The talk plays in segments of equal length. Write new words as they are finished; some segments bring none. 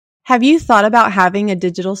Have you thought about having a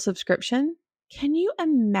digital subscription? Can you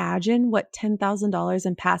imagine what $10,000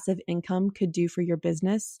 in passive income could do for your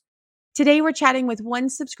business? Today, we're chatting with one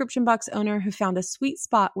subscription box owner who found a sweet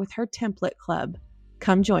spot with her template club.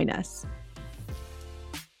 Come join us.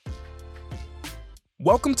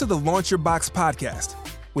 Welcome to the Launch Your Box podcast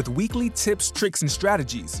with weekly tips, tricks, and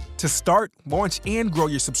strategies to start, launch, and grow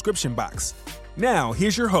your subscription box. Now,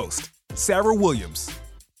 here's your host, Sarah Williams.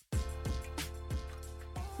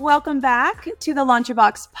 Welcome back to the Launch Your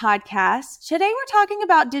Box podcast. Today, we're talking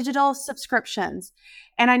about digital subscriptions.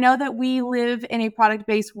 And I know that we live in a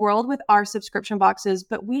product-based world with our subscription boxes,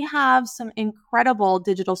 but we have some incredible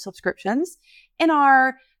digital subscriptions in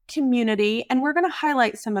our community, and we're going to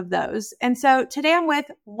highlight some of those. And so today I'm with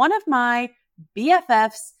one of my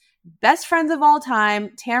BFFs, best friends of all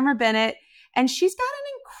time, Tamara Bennett, and she's got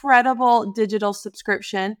an incredible digital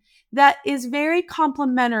subscription that is very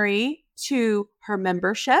complementary to her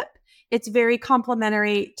membership. It's very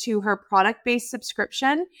complementary to her product-based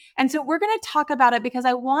subscription. And so we're going to talk about it because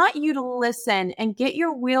I want you to listen and get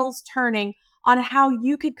your wheels turning on how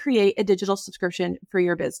you could create a digital subscription for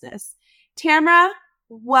your business. Tamara,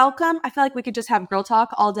 welcome. I feel like we could just have girl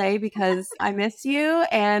talk all day because I miss you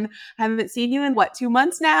and I haven't seen you in 2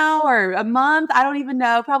 months now or a month? I don't even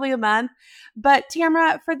know, probably a month. But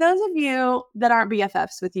Tamara, for those of you that aren't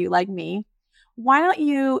BFFs with you like me, why don't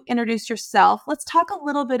you introduce yourself? Let's talk a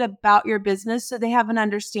little bit about your business so they have an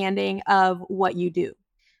understanding of what you do.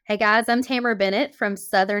 Hey guys, I'm Tamara Bennett from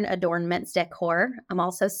Southern Adornments Decor. I'm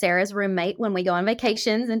also Sarah's roommate when we go on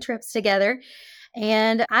vacations and trips together.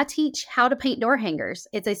 And I teach how to paint door hangers.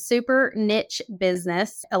 It's a super niche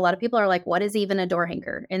business. A lot of people are like, what is even a door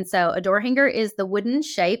hanger? And so a door hanger is the wooden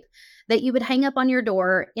shape that you would hang up on your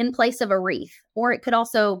door in place of a wreath, or it could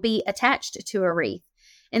also be attached to a wreath.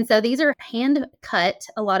 And so these are hand cut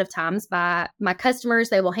a lot of times by my customers.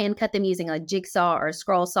 They will hand cut them using a jigsaw or a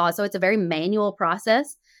scroll saw. So it's a very manual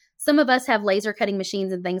process. Some of us have laser cutting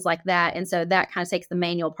machines and things like that. And so that kind of takes the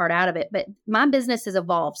manual part out of it. But my business has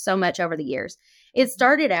evolved so much over the years. It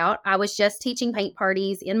started out, I was just teaching paint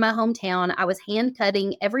parties in my hometown. I was hand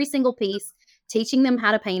cutting every single piece, teaching them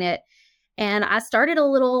how to paint it. And I started a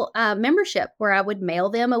little membership where I would mail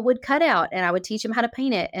them a wood cutout and I would teach them how to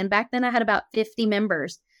paint it. And back then I had about 50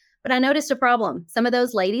 members. But I noticed a problem. Some of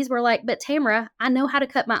those ladies were like, but Tamara, I know how to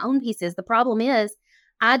cut my own pieces. The problem is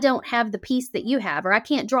I don't have the piece that you have, or I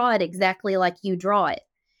can't draw it exactly like you draw it.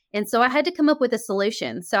 And so I had to come up with a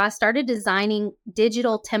solution. So I started designing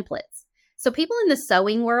digital templates. So people in the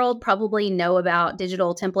sewing world probably know about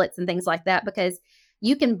digital templates and things like that because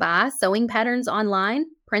you can buy sewing patterns online,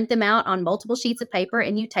 print them out on multiple sheets of paper,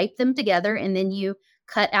 and you tape them together, and then you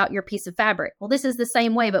cut out your piece of fabric. Well, this is the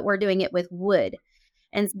same way, but we're doing it with wood.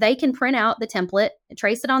 And they can print out the template,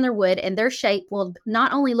 trace it on their wood, and their shape will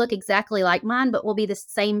not only look exactly like mine, but will be the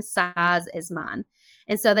same size as mine.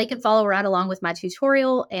 And so they can follow right along with my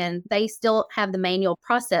tutorial, and they still have the manual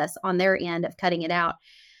process on their end of cutting it out.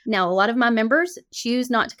 Now, a lot of my members choose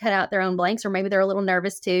not to cut out their own blanks, or maybe they're a little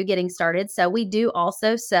nervous too getting started. So we do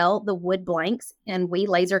also sell the wood blanks, and we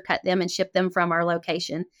laser cut them and ship them from our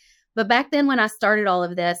location. But back then when I started all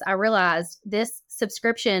of this, I realized this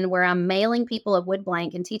subscription where I'm mailing people a wood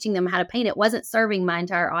blank and teaching them how to paint it wasn't serving my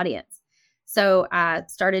entire audience. So I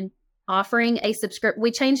started offering a subscription. We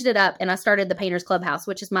changed it up and I started the Painters Clubhouse,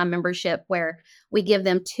 which is my membership where we give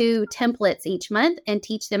them 2 templates each month and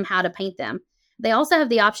teach them how to paint them. They also have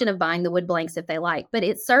the option of buying the wood blanks if they like, but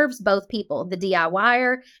it serves both people, the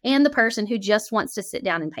DIYer and the person who just wants to sit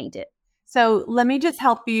down and paint it. So let me just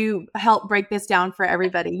help break this down for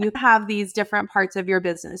everybody. You have these different parts of your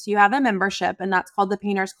business. You have a membership, and that's called the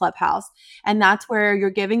Painters Clubhouse. And that's where you're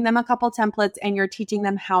giving them a couple templates and you're teaching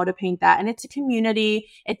them how to paint that. And it's a community.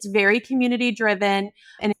 It's very community driven.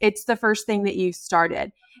 And it's the first thing that you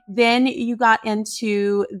started. Then you got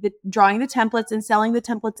into the drawing the templates and selling the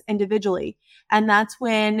templates individually. And that's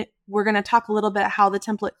when we're going to talk a little bit how the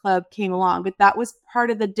template club came along. But that was part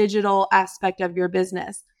of the digital aspect of your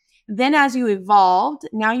business. Then as you evolved,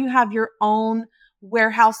 now you have your own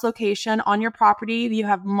warehouse location on your property. You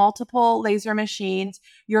have multiple laser machines.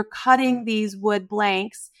 You're cutting these wood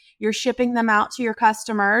blanks. You're shipping them out to your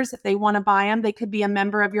customers. If they want to buy them, they could be a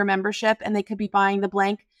member of your membership and they could be buying the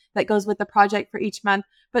blank that goes with the project for each month.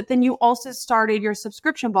 But then you also started your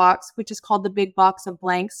subscription box, which is called the Big Box of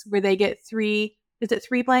Blanks, where they get 3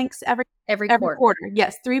 blanks every quarter?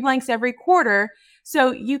 Yes, 3 blanks every quarter.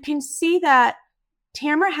 So you can see that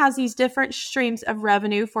Tamara has these different streams of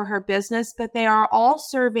revenue for her business, but they are all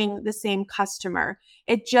serving the same customer.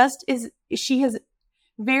 It just is, she has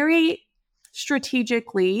very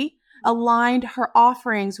strategically aligned her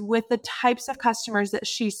offerings with the types of customers that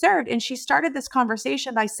she served. And she started this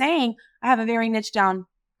conversation by saying, I have a very niche down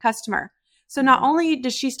customer. So not only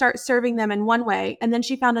does she start serving them in one way, and then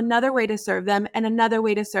she found another way to serve them and another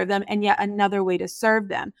way to serve them and yet another way to serve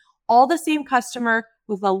them. All the same customer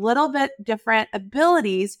with a little bit different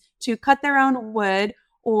abilities to cut their own wood,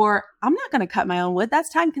 or I'm not going to cut my own wood.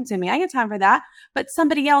 That's time consuming. I get time for that. But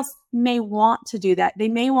somebody else may want to do that. They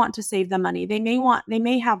may want to save the money. They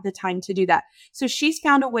may have the time to do that. So she's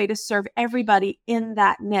found a way to serve everybody in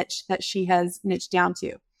that niche that she has niched down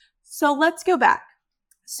to. So let's go back.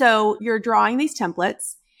 So you're drawing these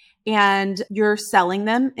templates and you're selling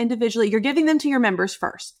them individually. You're giving them to your members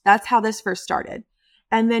first. That's how this first started.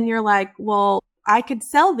 And then you're like, well, I could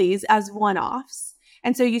sell these as one-offs.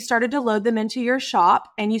 And so you started to load them into your shop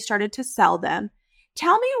and you started to sell them.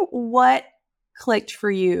 Tell me what clicked for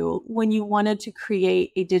you when you wanted to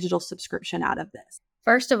create a digital subscription out of this.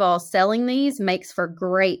 First of all, selling these makes for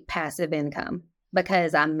great passive income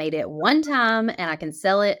because I made it one time and I can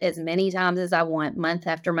sell it as many times as I want, month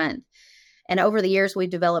after month. And over the years, we've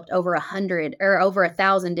developed over 100 or over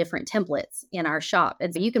 1,000 different templates in our shop.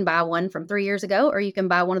 And so you can buy one from 3 years ago, or you can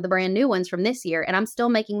buy one of the brand new ones from this year. And I'm still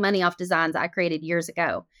making money off designs I created years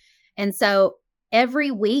ago. And so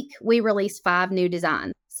every week we release 5 new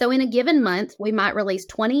designs. So in a given month, we might release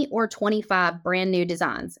 20 or 25 brand new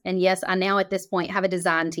designs. And yes, I now at this point have a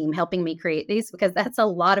design team helping me create these because that's a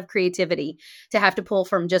lot of creativity to have to pull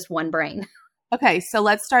from just one brain. Okay, so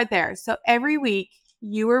let's start there. So every week,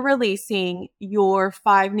 you were releasing your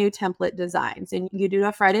 5 new template designs, and you do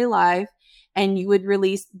a Friday Live and you would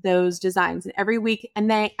release those designs every week.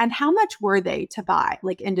 And how much were they to buy,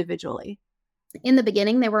 like individually? In the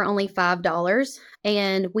beginning, they were only $5,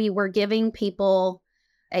 and we were giving people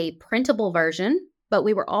a printable version, but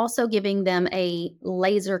we were also giving them a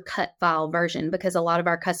laser cut file version because a lot of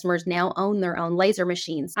our customers now own their own laser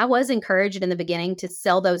machines. I was encouraged in the beginning to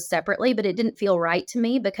sell those separately, but it didn't feel right to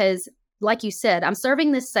me because, like you said, I'm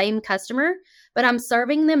serving the same customer, but I'm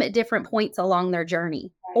serving them at different points along their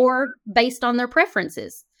journey or based on their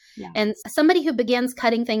preferences. Yeah. And somebody who begins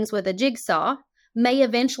cutting things with a jigsaw may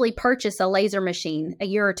eventually purchase a laser machine a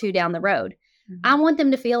year or two down the road. Mm-hmm. I want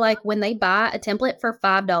them to feel like when they buy a template for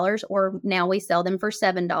 $5, or now we sell them for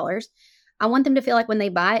 $7, I want them to feel like when they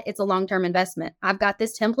buy it, it's a long-term investment. I've got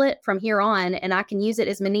this template from here on, and I can use it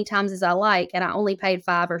as many times as I like, and I only paid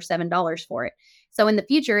 $5 or $7 for it. So in the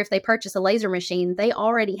future, if they purchase a laser machine, they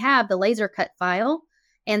already have the laser cut file.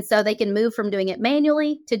 And so they can move from doing it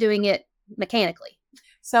manually to doing it mechanically.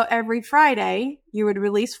 So every Friday, you would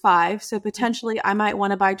release 5. So potentially I might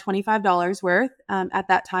want to buy $25 worth. At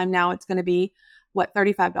that time, now it's going to be,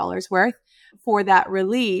 $35 worth for that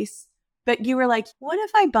release. But you were like, what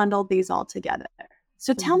if I bundled these all together?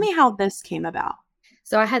 So tell me how this came about.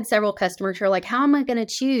 So I had several customers who are like, how am I going to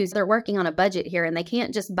choose? They're working on a budget here and they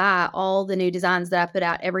can't just buy all the new designs that I put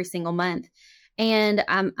out every single month. And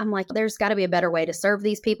I'm like, there's got to be a better way to serve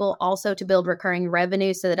these people, also to build recurring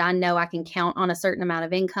revenue so that I know I can count on a certain amount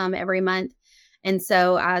of income every month. And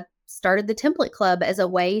so I started the Template Club as a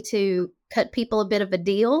way to cut people a bit of a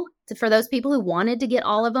deal for those people who wanted to get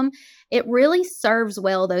all of them. It really serves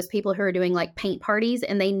well those people who are doing like paint parties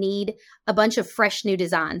and they need a bunch of fresh new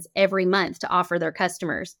designs every month to offer their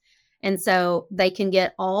customers. And so they can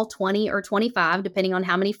get all 20 or 25, depending on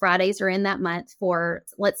how many Fridays are in that month, for,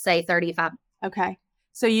 let's say, $35. Okay.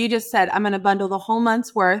 So you just said, I'm going to bundle the whole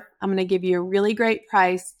month's worth. I'm going to give you a really great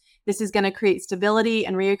price. This is going to create stability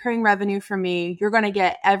and recurring revenue for me. You're going to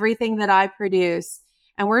get everything that I produce.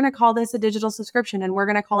 And we're going to call this a digital subscription, and we're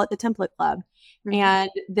going to call it the Template Club. Mm-hmm. And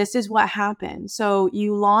this is what happened. So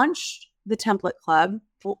you launched the Template Club.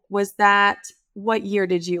 Was that, what year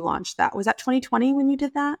did you launch that? Was that 2020 when you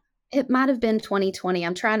did that? It might have been 2020.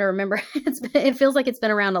 I'm trying to remember. It feels like it's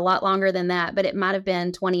been around a lot longer than that, but it might have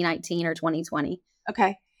been 2019 or 2020.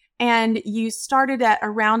 Okay. And you started at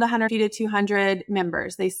around 150 to 200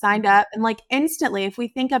 members. They signed up, and like instantly, if we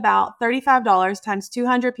think about $35 times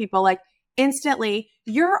 200 people, like instantly,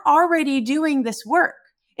 you're already doing this work.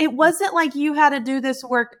 It wasn't like you had to do this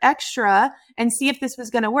work extra and see if this was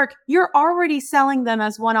going to work. You're already selling them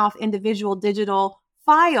as one-off individual digital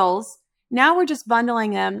files. Now we're just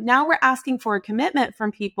bundling them. Now we're asking for a commitment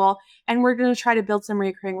from people, and we're going to try to build some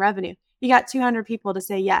recurring revenue. You got 200 people to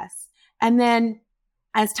say yes. And then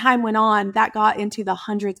as time went on, that got into the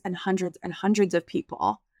hundreds and hundreds and hundreds of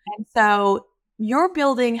people. And so you're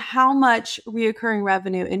building how much recurring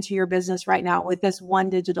revenue into your business right now with this one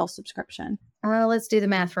digital subscription? Let's do the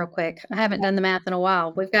math real quick. I haven't done the math in a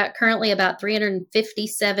while. We've got currently about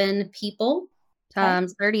 357 people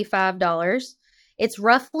times $35. It's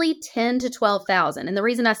roughly 10 to 12,000. And the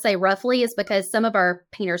reason I say roughly is because some of our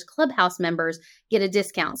Painters Clubhouse members get a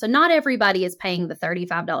discount. So not everybody is paying the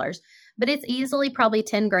 $35, but it's easily probably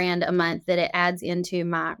 10 grand a month that it adds into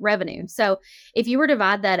my revenue. So if you were to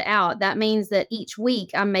divide that out, that means that each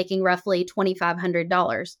week I'm making roughly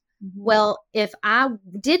 $2,500. Well, if I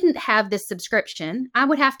didn't have this subscription, I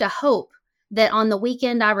would have to hope that on the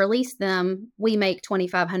weekend I release them, we make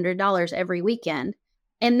 $2,500 every weekend.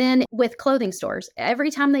 And then with clothing stores,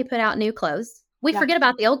 every time they put out new clothes, we forget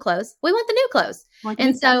about the old clothes. We want the new clothes.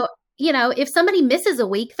 And so, if somebody misses a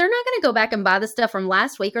week, they're not going to go back and buy the stuff from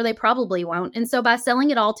last week, or they probably won't. And so by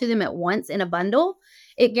selling it all to them at once in a bundle,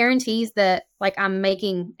 it guarantees that like I'm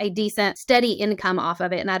making a decent, steady income off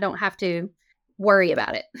of it, and I don't have to worry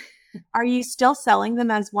about it. Are you still selling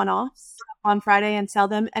them as one-offs on Friday and sell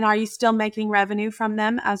them? And are you still making revenue from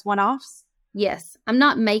them as one-offs? Yes. I'm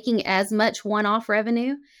not making as much one-off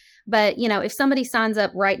revenue, but if somebody signs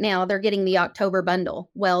up right now, they're getting the October bundle.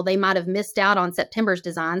 Well, they might have missed out on September's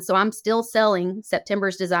designs. So I'm still selling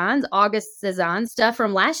September's designs, August's designs, stuff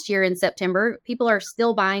from last year in September. People are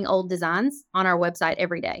still buying old designs on our website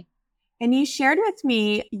every day. And you shared with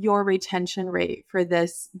me your retention rate for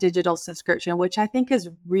this digital subscription, which I think is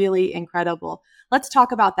really incredible. Let's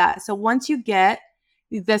talk about that. So once you get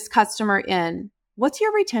this customer in, what's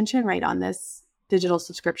your retention rate on this digital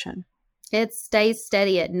subscription? It stays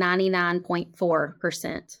steady at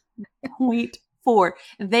 99.4%. 0.4.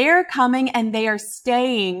 They're coming and they are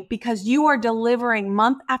staying because you are delivering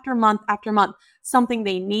month after month after month something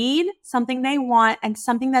they need, something they want, and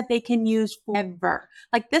something that they can use forever.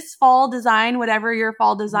 Like this fall design, whatever your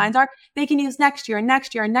fall designs are, they can use next year and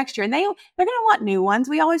next year and next year. And they're going to want new ones.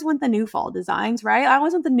 We always want the new fall designs, right? I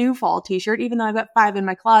always want the new fall t-shirt, even though I've got 5 in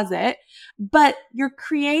my closet. But you're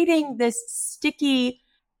creating this sticky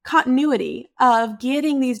continuity of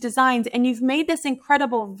getting these designs, and you've made this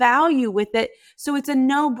incredible value with it. So it's a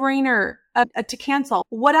no-brainer to cancel.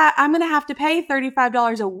 I'm going to have to pay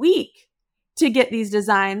 $35 a week to get these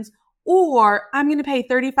designs, or I'm going to pay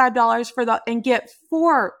 $35 and get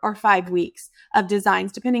 4 or 5 weeks of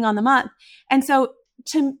designs, depending on the month. And so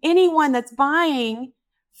to anyone that's buying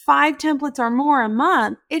 5 templates or more a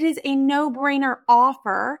month, it is a no-brainer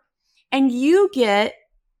offer, and you get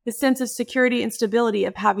the sense of security and stability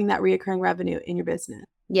of having that reoccurring revenue in your business.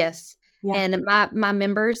 Yes. Yeah. And my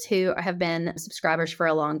members who have been subscribers for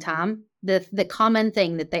a long time, the common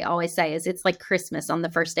thing that they always say is it's like Christmas on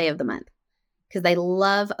the first day of the month, because they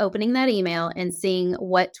love opening that email and seeing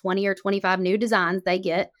what 20 or 25 new designs they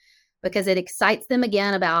get, because it excites them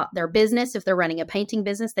again about their business. If they're running a painting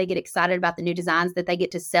business, they get excited about the new designs that they get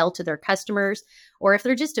to sell to their customers. Or if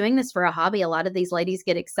they're just doing this for a hobby, a lot of these ladies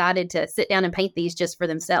get excited to sit down and paint these just for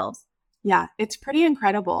themselves. Yeah, it's pretty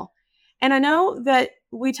incredible. And I know that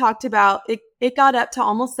we talked about it got up to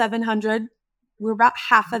almost 700. We're about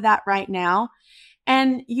half of that right now.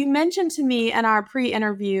 And you mentioned to me in our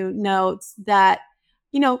pre-interview notes that,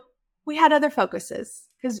 we had other focuses.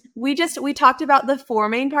 Because we talked about the 4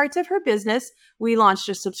 main parts of her business. We launched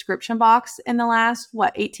a subscription box in the last,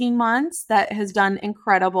 18 months that has done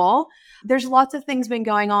incredible. There's lots of things been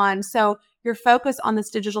going on. So your focus on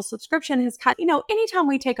this digital subscription has anytime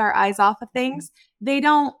we take our eyes off of things, they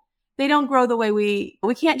don't grow the way we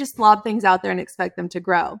can't just lob things out there and expect them to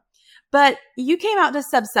grow. But you came out to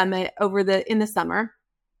Sub Summit in the summer,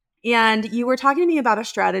 and you were talking to me about a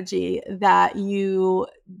strategy that you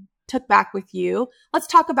took back with you. Let's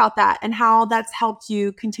talk about that and how that's helped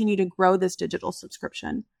you continue to grow this digital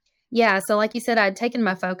subscription. Yeah. So like you said, I'd taken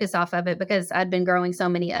my focus off of it because I'd been growing so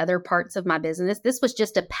many other parts of my business. This was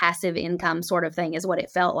just a passive income sort of thing is what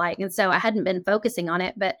it felt like. And so I hadn't been focusing on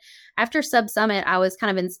it. But after Sub Summit, I was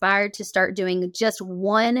kind of inspired to start doing just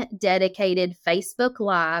one dedicated Facebook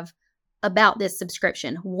Live about this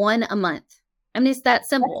subscription, one a month. I mean, it's that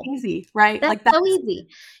simple. That's easy, right? That's so easy.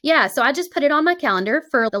 Yeah. So I just put it on my calendar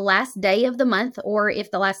for the last day of the month, or if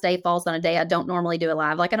the last day falls on a day I don't normally do a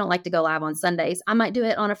live, like I don't like to go live on Sundays, I might do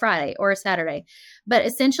it on a Friday or a Saturday. But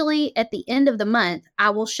essentially at the end of the month,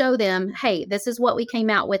 I will show them, hey, this is what we came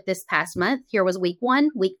out with this past month. Here was week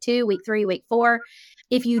 1, week 2, week 3, week 4.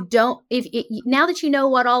 Now that you know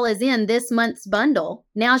what all is in this month's bundle,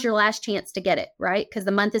 now's your last chance to get it, right? Because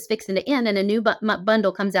the month is fixing to end and a new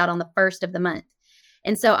bundle comes out on the first of the month.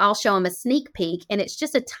 And so I'll show them a sneak peek, and it's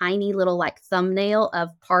just a tiny little thumbnail of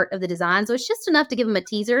part of the design. So it's just enough to give them a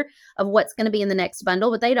teaser of what's going to be in the next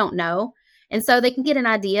bundle, but they don't know. And so they can get an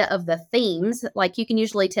idea of the themes. Like you can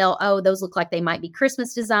usually tell, oh, those look like they might be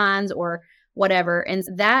Christmas designs or whatever. And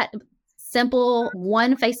that simple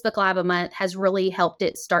one Facebook Live a month has really helped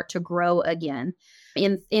it start to grow again.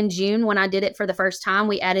 In June, when I did it for the first time,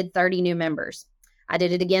 we added 30 new members. I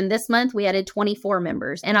did it again this month. We added 24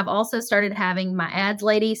 members. And I've also started having my ads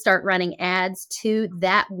lady start running ads to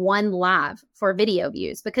that one live for video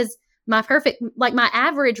views, because my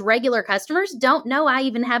average regular customers don't know I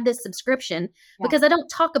even have this subscription because I don't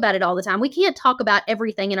talk about it all the time. We can't talk about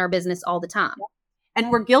everything in our business all the time. And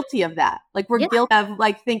we're guilty of that. Like we're guilty of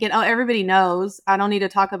like thinking, oh, everybody knows. I don't need to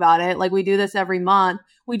talk about it. Like we do this every month.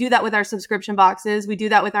 We do that with our subscription boxes. We do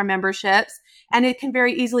that with our memberships. And it can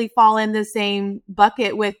very easily fall in the same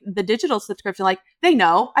bucket with the digital subscription. Like they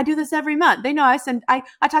know I do this every month. They know I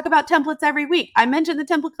talk about templates every week. I mention the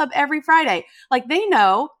template club every Friday. Like they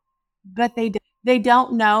know, but they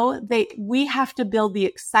don't know. We have to build the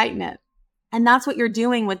excitement. And that's what you're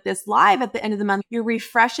doing with this live at the end of the month. You're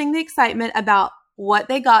refreshing the excitement about what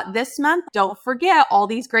they got this month. Don't forget all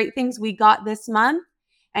these great things we got this month,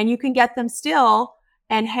 and you can get them still.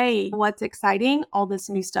 And hey, what's exciting? All this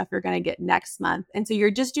new stuff you're going to get next month. And so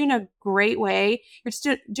you're just doing a great way. You're just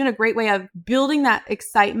doing a great way of building that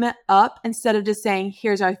excitement up instead of just saying,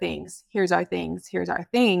 here's our things, here's our things, here's our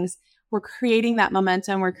things. We're creating that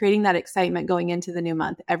momentum. We're creating that excitement going into the new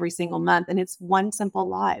month every single month. And it's one simple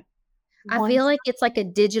live. I feel like it's like a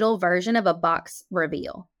digital version of a box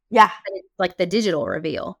reveal. Yeah. It's like the digital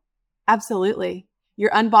reveal. Absolutely.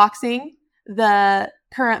 You're unboxing the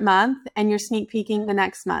current month and you're sneak peeking the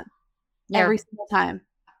next month every single time.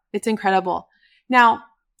 It's incredible. Now,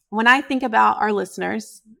 when I think about our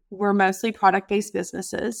listeners, we're mostly product-based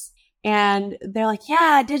businesses and they're like,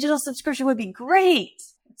 yeah, digital subscription would be great.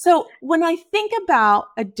 So when I think about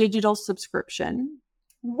a digital subscription,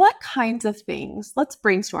 what kinds of things, let's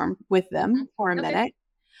brainstorm with them for a minute.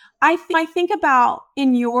 I think about,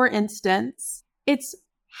 in your instance, it's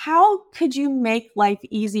how could you make life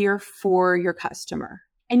easier for your customer?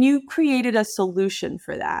 And you created a solution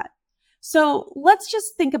for that. So let's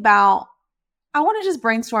just think about, I want to just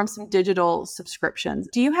brainstorm some digital subscriptions.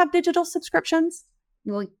 Do you have digital subscriptions?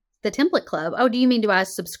 Well, the Template Club. Oh, do you mean do I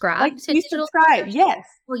subscribe to you digital subscribe? Yes.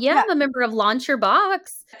 Well, yeah, I'm a member of Launch Your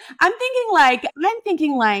Box. I'm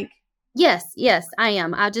thinking like, Yes, I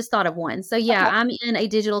am. I just thought of one. So yeah, okay. I'm in a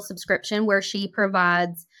digital subscription where she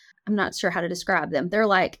provides, I'm not sure how to describe them. They're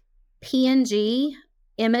like PNG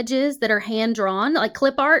images that are hand drawn, like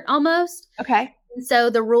clip art almost. Okay. And so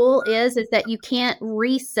the rule is that you can't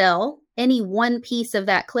resell any one piece of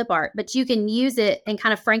that clip art, but you can use it and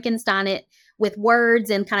kind of Frankenstein it with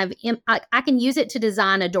words and kind of, I can use it to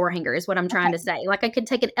design a door hanger is what I'm trying to say. Like I could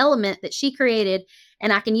take an element that she created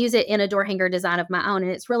and I can use it in a door hanger design of my own.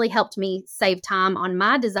 And it's really helped me save time on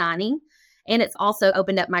my designing. And it's also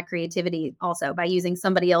opened up my creativity also by using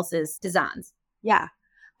somebody else's designs. Yeah.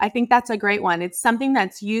 I think that's a great one. It's something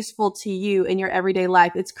that's useful to you in your everyday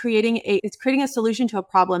life. It's creating a solution to a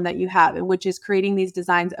problem that you have, and which is creating these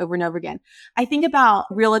designs over and over again. I think about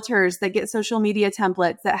realtors that get social media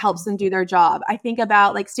templates that helps them do their job. I think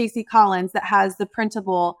about like Stacey Collins that has the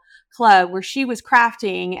printable club where she was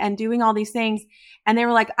crafting and doing all these things. And they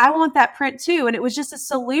were like, I want that print too. And it was just a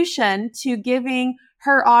solution to giving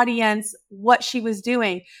her audience what she was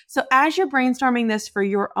doing. So as you're brainstorming this for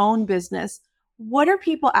your own business, what are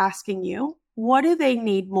people asking you? What do they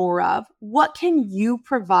need more of? What can you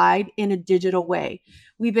provide in a digital way?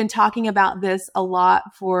 We've been talking about this a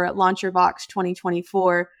lot for Launch Your Box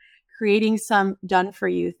 2024, creating some done for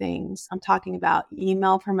you things. I'm talking about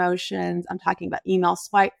email promotions. I'm talking about email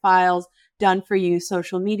swipe files, done for you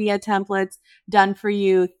social media templates, done for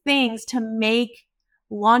you things to make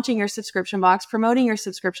launching your subscription box, promoting your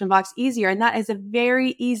subscription box easier. And that is a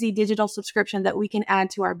very easy digital subscription that we can add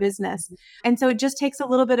to our business. And so it just takes a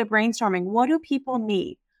little bit of brainstorming. What do people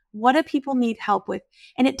need? What do people need help with?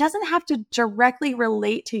 And it doesn't have to directly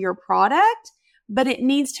relate to your product, but it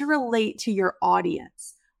needs to relate to your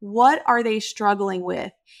audience. What are they struggling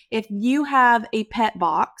with? If you have a pet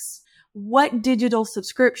box, what digital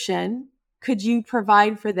subscription could you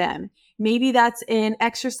provide for them? Maybe that's an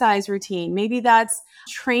exercise routine. Maybe that's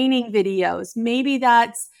training videos. Maybe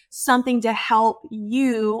that's something to help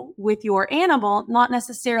you with your animal, not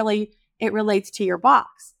necessarily it relates to your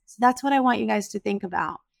box. So that's what I want you guys to think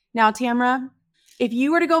about. Now, Tamara, if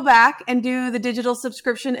you were to go back and do the digital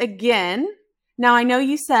subscription again, now I know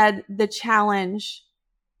you said the challenge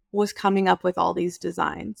was coming up with all these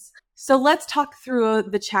designs. So let's talk through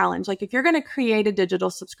the challenge. Like if you're going to create a digital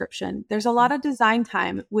subscription, there's a lot of design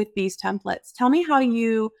time with these templates. Tell me how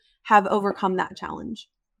you have overcome that challenge.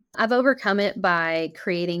 I've overcome it by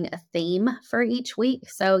creating a theme for each week.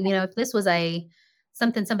 So, if this was a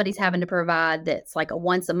something somebody's having to provide that's like a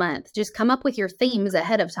once a month. Just come up with your themes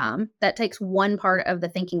ahead of time. That takes one part of the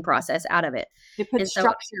thinking process out of it. It puts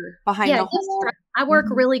structure behind the whole. I work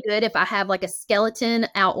really good if I have like a skeleton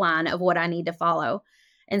outline of what I need to follow.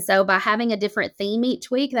 And so by having a different theme each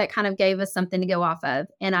week, that kind of gave us something to go off of.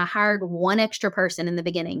 And I hired one extra person in the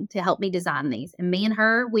beginning to help me design these. And me and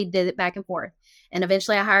her, we did it back and forth. And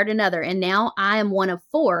eventually I hired another. And now I am one of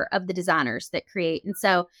 4 of the designers that create. And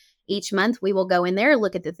so each month we will go in there,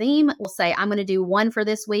 look at the theme. We'll say, I'm going to do 1 for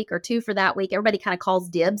this week or 2 for that week. Everybody kind of calls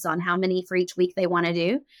dibs on how many for each week they want to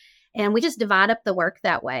do. And we just divide up the work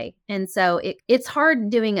that way. And so it's hard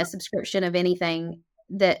doing a subscription of anything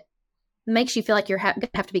that makes you feel like you're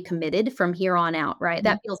have to be committed from here on out, right?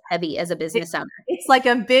 That feels heavy as a business owner. It's like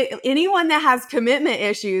a bit, anyone that has commitment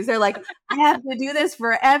issues, they're like, I have to do this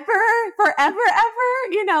forever,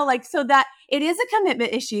 like, so that it is a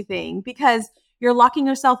commitment issue thing because you're locking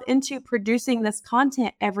yourself into producing this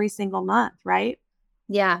content every single month, right?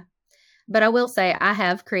 Yeah. But I will say I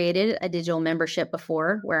have created a digital membership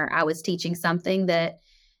before where I was teaching something that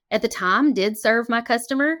at the time did serve my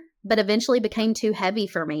customer, but eventually became too heavy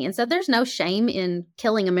for me. And so there's no shame in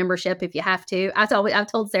killing a membership if you have to. I've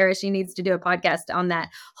told Sarah she needs to do a podcast on that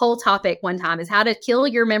whole topic one time, is how to kill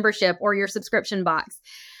your membership or your subscription box.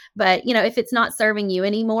 But, if it's not serving you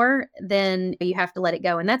anymore, then you have to let it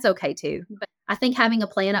go. And that's okay too. But I think having a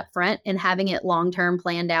plan up front and having it long-term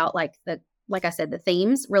planned out, like I said, the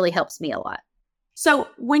themes really helps me a lot. So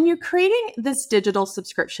when you're creating this digital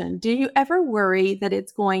subscription, do you ever worry that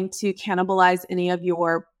it's going to cannibalize any of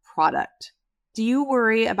your product? Do you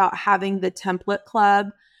worry about having the template club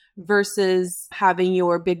versus having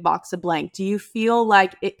your big box of blank? Do you feel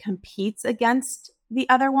like it competes against the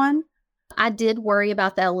other one? I did worry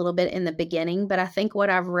about that a little bit in the beginning, but I think what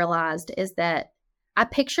I've realized is that I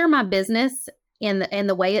picture my business and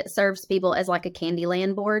the way it serves people as like a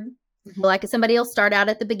Candyland board. Like somebody will start out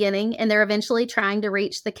at the beginning and they're eventually trying to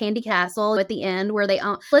reach the candy castle at the end where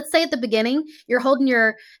let's say at the beginning, you're holding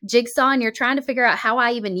your jigsaw and you're trying to figure out how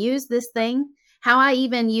I even use this thing, how I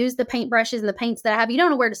even use the paintbrushes and the paints that I have. You don't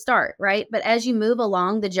know where to start, right? But as you move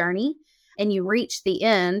along the journey and you reach the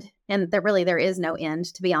end, and there is no end,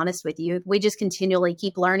 to be honest with you. We just continually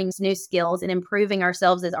keep learning new skills and improving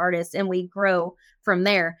ourselves as artists, and we grow from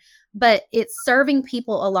there. But it's serving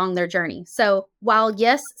people along their journey. So while,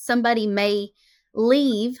 yes, somebody may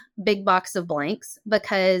leave big box of blanks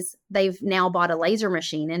because they've now bought a laser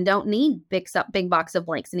machine and don't need big box of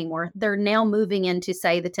blanks anymore, they're now moving into,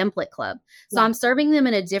 say, the template club. So I'm serving them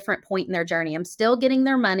at a different point in their journey. I'm still getting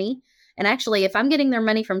their money. And actually, if I'm getting their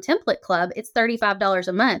money from Template Club, it's $35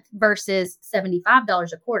 a month versus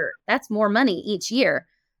 $75 a quarter. That's more money each year.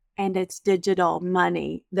 And it's digital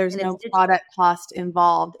money. There's no product cost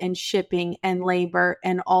involved in shipping and labor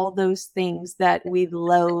and all those things that we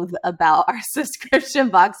loathe about our subscription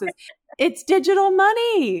boxes. It's digital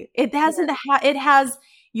money. It has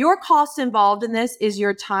your cost involved in this is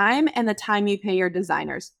your time and the time you pay your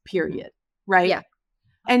designers, period. Right? Yeah.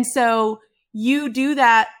 And so you do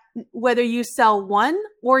that whether you sell 1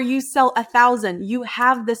 or you sell 1,000, you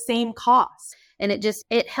have the same cost. And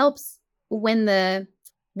it helps when the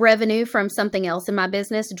revenue from something else in my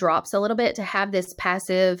business drops a little bit to have this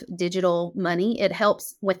passive digital money. It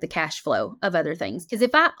helps with the cash flow of other things. Because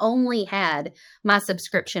if I only had my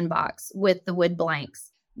subscription box with the wood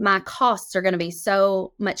blanks, my costs are going to be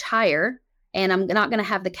so much higher. And I'm not going to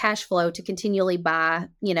have the cash flow to continually buy,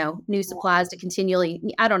 new supplies to continually,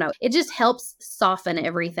 I don't know. It just helps soften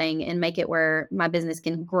everything and make it where my business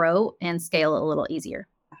can grow and scale a little easier.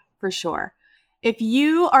 For sure. If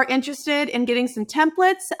you are interested in getting some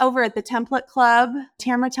templates over at the Template Club,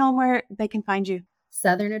 Tamara, tell them where they can find you.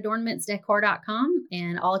 SouthernAdornmentsDecor.com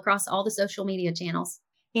and all across all the social media channels.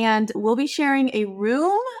 And we'll be sharing a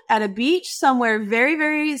room at a beach somewhere very,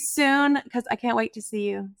 very soon because I can't wait to see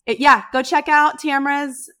you. Go check out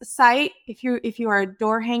Tamara's site. If you are a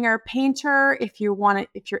door hanger painter, if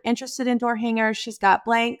you're interested in door hangers, she's got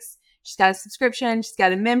blanks. She's got a subscription. She's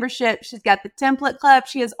got a membership. She's got the Template Club.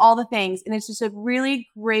 She has all the things. And it's just a really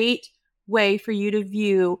great way for you to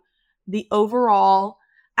view the overall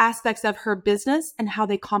aspects of her business and how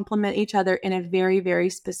they complement each other in a very, very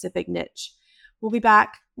specific niche. We'll be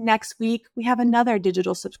back next week. We have another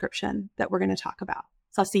digital subscription that we're going to talk about.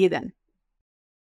 So I'll see you then.